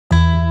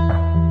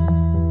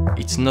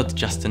It's not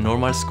just a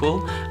normal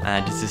school,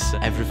 this is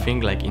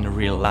everything like in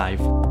real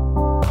life.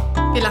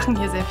 Wir lachen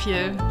hier sehr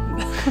viel.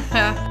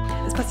 Ja.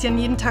 Es passieren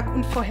jeden Tag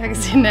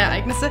unvorhergesehene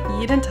Ereignisse,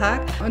 jeden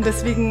Tag. Und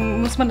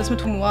deswegen muss man das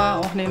mit Humor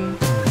auch nehmen.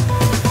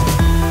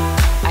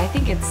 I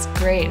think it's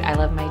great. I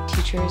love my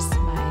teachers,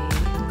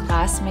 my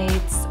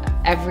classmates.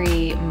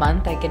 Every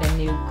month I get a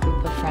new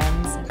group of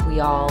friends.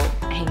 We all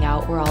hang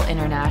out. We're all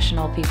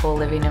international people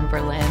living in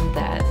Berlin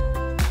that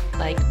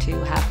like to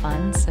have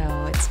fun. So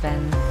it's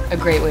been a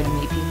great way to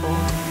meet people.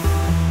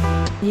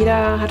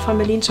 Jeder hat von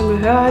Berlin schon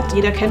gehört,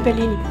 jeder kennt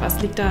Berlin.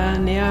 Was liegt da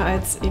näher,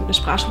 als eben eine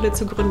Sprachschule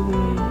zu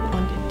gründen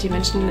und die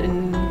Menschen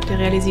in der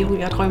Realisierung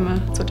ihrer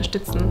Träume zu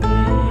unterstützen?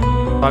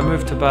 I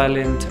moved to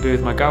Berlin to be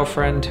with my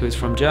girlfriend, who is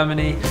from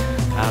Germany.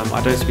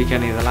 I don't speak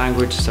any of the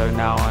language, so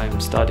now I'm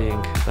studying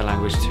the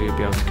language to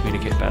be able to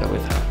communicate better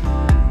with her.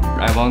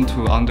 I want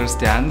to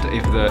understand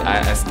if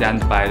I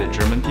stand by the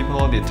German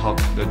people, they talk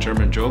the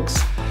German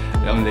jokes,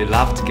 and they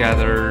laugh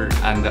together,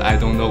 and I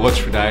don't know what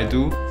should I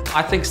do.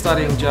 I think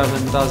studying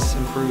German does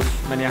improve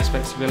many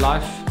aspects of your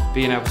life.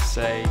 Being able to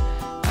say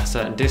a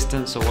certain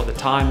distance or what the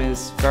time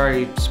is,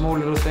 very small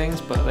little things,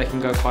 but they can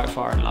go quite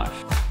far in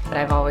life. But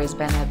I've always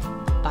been a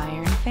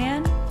Bayern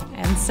fan,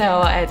 and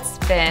so it's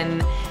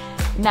been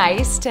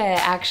nice to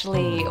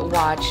actually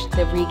watch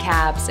the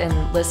recaps and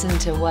listen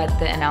to what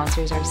the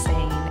announcers are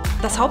saying.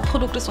 Das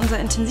Hauptprodukt ist unser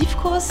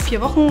Intensivkurs,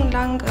 4 Wochen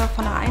lang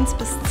von A1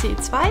 bis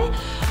C2.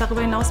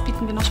 Darüber hinaus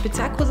bieten wir noch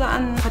Spezialkurse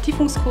an,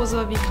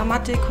 Vertiefungskurse wie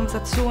Grammatik,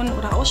 Konversation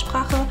oder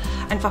Aussprache,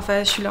 einfach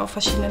weil Schüler auf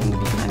verschiedenen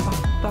Gebieten einfach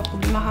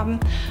Probleme haben.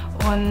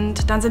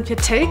 Und dann sind wir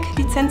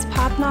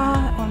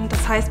TELC-Lizenzpartner und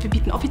das heißt, wir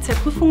bieten offiziell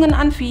Prüfungen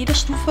an für jede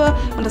Stufe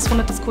und das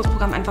rundet das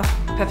Kursprogramm einfach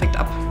perfekt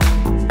ab.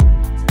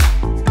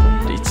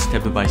 It's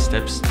step by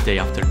step, day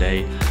after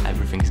day,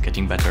 everything's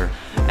getting better.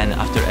 And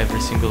after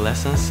every single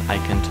lessons, I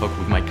can talk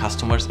with my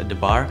customers at the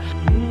bar.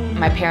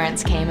 My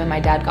parents came and my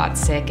dad got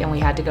sick and we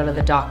had to go to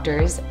the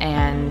doctors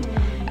and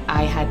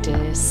I had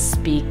to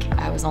speak.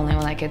 I was the only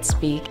one that could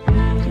speak.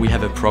 We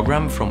have a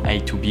program from A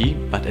to B,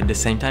 but at the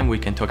same time we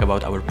can talk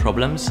about our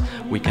problems,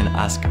 we can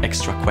ask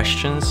extra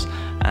questions,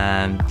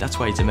 and that's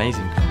why it's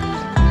amazing.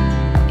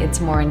 It's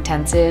more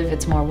intensive,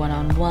 it's more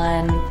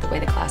one-on-one, the way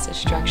the class is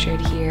structured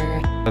here.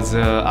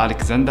 The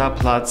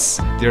Alexanderplatz,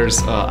 there's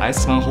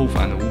S-Bahnhof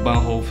and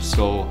U-Bahnhof,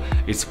 so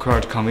it's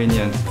quite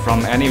convenient.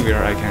 From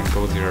anywhere I can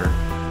go there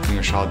in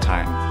a short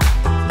time.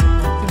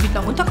 Wir bieten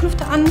auch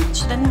Unterkünfte an,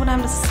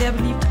 Studentenwohnheim, das ist sehr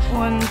beliebt,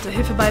 und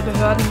Hilfe bei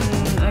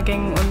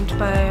Behördengängen und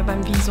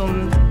beim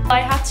Visum.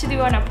 I had to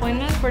do an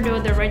appointment for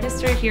the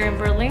register here in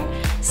Berlin,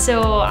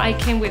 so I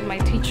came with my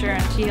teacher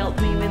and she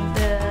helped me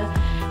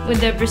with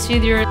the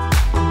procedure.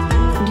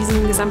 In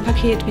diesem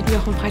Gesamtpaket bieten wir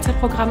auch ein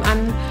Freizeitprogramm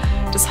an.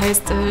 Das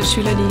heißt,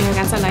 Schüler, die hier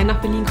ganz allein nach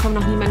Berlin kommen,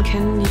 noch niemanden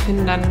kennen, die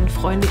finden dann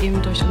Freunde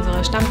eben durch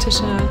unsere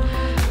Stammtische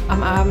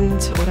am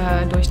Abend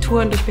oder durch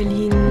Touren durch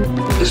Berlin.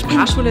 Die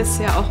Sprachschule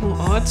ist ja auch ein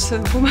Ort,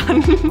 wo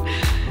man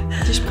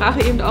die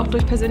Sprache eben auch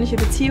durch persönliche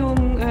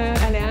Beziehungen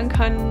erlernen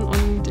kann.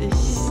 Und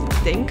ich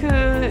denke,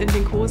 in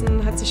den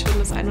Kursen hat sich schon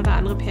das ein oder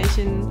andere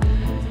Pärchen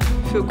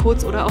für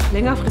kurz- oder auch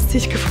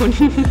längerfristig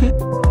gefunden.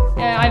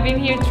 I've been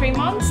here 3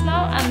 months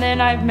now, and then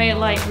I've made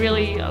like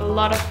really a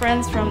lot of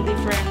friends from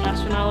different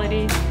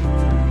nationalities.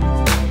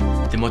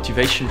 The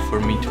motivation for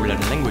me to learn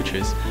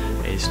languages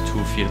is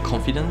to feel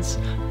confidence,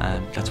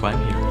 and that's why I'm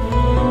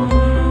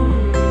here.